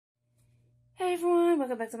Hi everyone,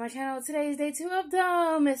 welcome back to my channel. Today is day 2 of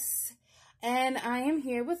Dollmas, and I am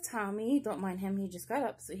here with Tommy. Don't mind him, he just got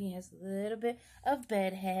up, so he has a little bit of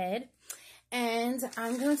bedhead. And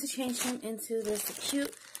I'm going to change him into this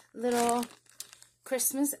cute little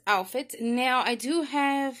Christmas outfit. Now, I do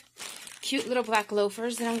have cute little black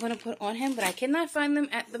loafers that I'm going to put on him, but I cannot find them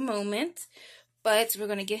at the moment. But we're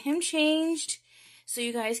going to get him changed so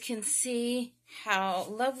you guys can see how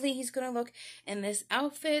lovely he's going to look in this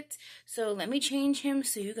outfit. So let me change him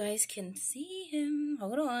so you guys can see him.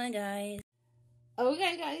 Hold on, guys.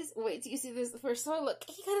 Okay, guys, wait till you see this. First of all, look,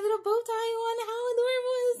 he got a little bow tie on. How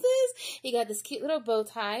adorable is this? He got this cute little bow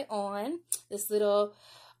tie on. This little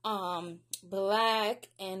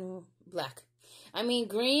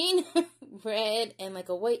green, red, and like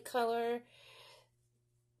a white color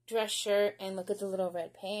dress shirt, and look at the little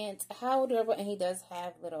red pants. How adorable. And he does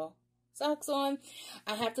have little socks on.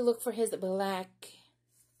 I have to look for his black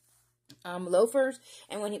loafers,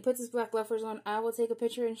 and when he puts his black loafers on, I will take a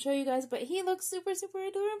picture and show you guys. But he looks super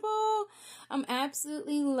adorable. I'm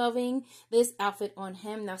absolutely loving this outfit on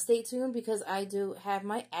him. Now stay tuned, because I do have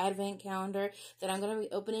my advent calendar that I'm going to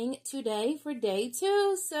be opening today for day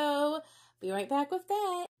 2, so be right back with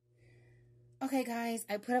that. Okay, guys,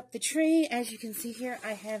 I put up the tree. As you can see here,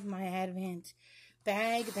 I have my advent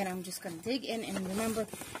bag that I'm just going to dig in. And remember,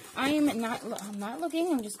 I'm not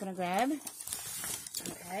looking. I'm just going to grab.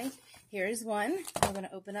 Okay, here's one. I'm going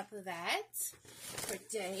to open up that for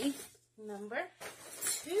day number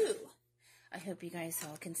 2. I hope you guys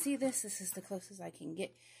all can see this. This is the closest I can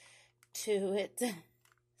get to it.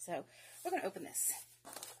 So we're going to open this.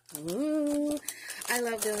 Ooh, I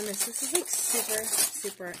love doing this. This is like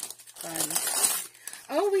super fun.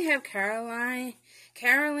 Oh, we have Caroling.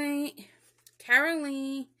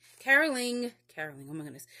 Oh my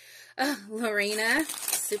goodness. Lorena.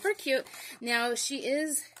 Super cute. Now, she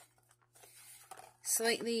is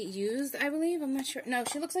slightly used, I believe. I'm not sure. No,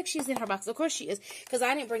 she looks like she's in her box. Of course she is, because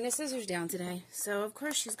I didn't bring the scissors down today. So, of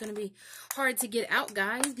course, she's going to be hard to get out,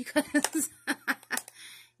 guys, because,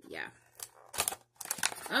 yeah.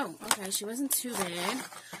 Oh, okay, she wasn't too bad.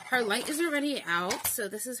 Her light is already out, so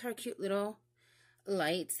this is her cute little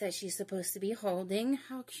lights that she's supposed to be holding.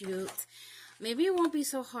 How cute. Maybe it won't be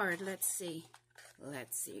so hard. Let's see.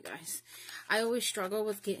 Let's see, guys. I always struggle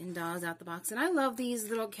with getting dolls out the box, and I love these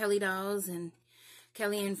little Kelly dolls and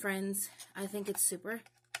Kelly and Friends. I think it's super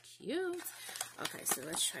cute. Okay, so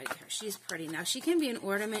let's try her. She's pretty. Now, she can be an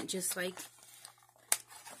ornament just like...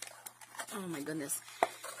 Oh, my goodness.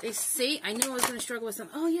 They say, I knew I was going to struggle with some.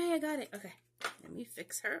 Oh, yeah, I got it. Okay. Let me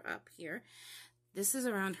fix her up here. This is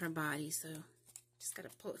around her body, so just got to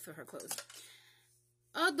pull it through her clothes.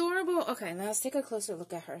 Adorable. Okay, now let's take a closer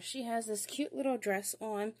look at her. She has this cute little dress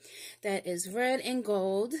on that is red and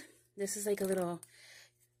gold. This is like a little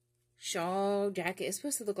shawl jacket. It's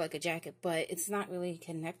supposed to look like a jacket, but it's not really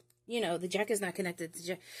connected. You know, the jacket is not connected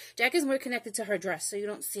to jacket is more connected to her dress, so you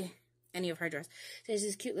don't see any of her dress. There's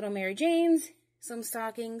this cute little Mary Jane's. Some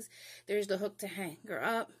stockings. There's the hook to hang her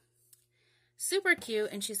up. Super cute.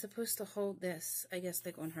 And she's supposed to hold this, I guess,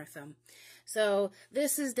 like on her thumb. So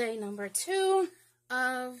this is day number 2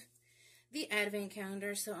 of the advent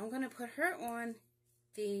calendar. So I'm going to put her on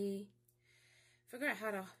the... Figure out how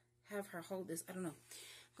to have her hold this. I don't know.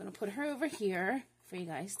 I'm going to put her over here for you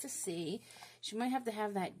guys to see. She might have to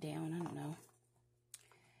have that down. I don't know.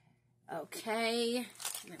 Okay.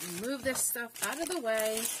 Let me move this stuff out of the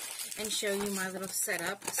way and show you my little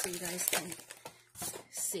setup so you guys can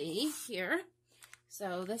see here.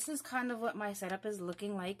 So this is kind of what my setup is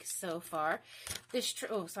looking like so far. This tree,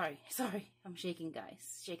 oh, sorry, I'm shaking,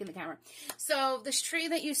 guys, shaking the camera. So this tree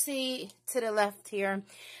that you see to the left here,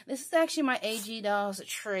 this is actually my AG Dolls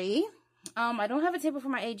tree. I don't have a table for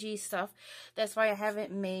my AG stuff. That's why I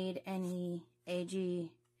haven't made any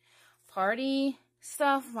AG party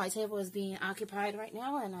stuff. My table is being occupied right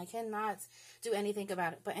now, and I cannot do anything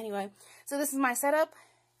about it. But anyway, so this is my setup,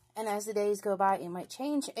 and as the days go by, it might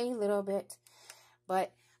change a little bit.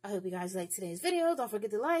 But I hope you guys liked today's video. Don't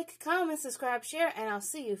forget to like, comment, subscribe, share, and I'll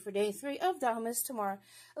see you for day 3 of Dollmas tomorrow.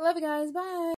 I love you guys. Bye.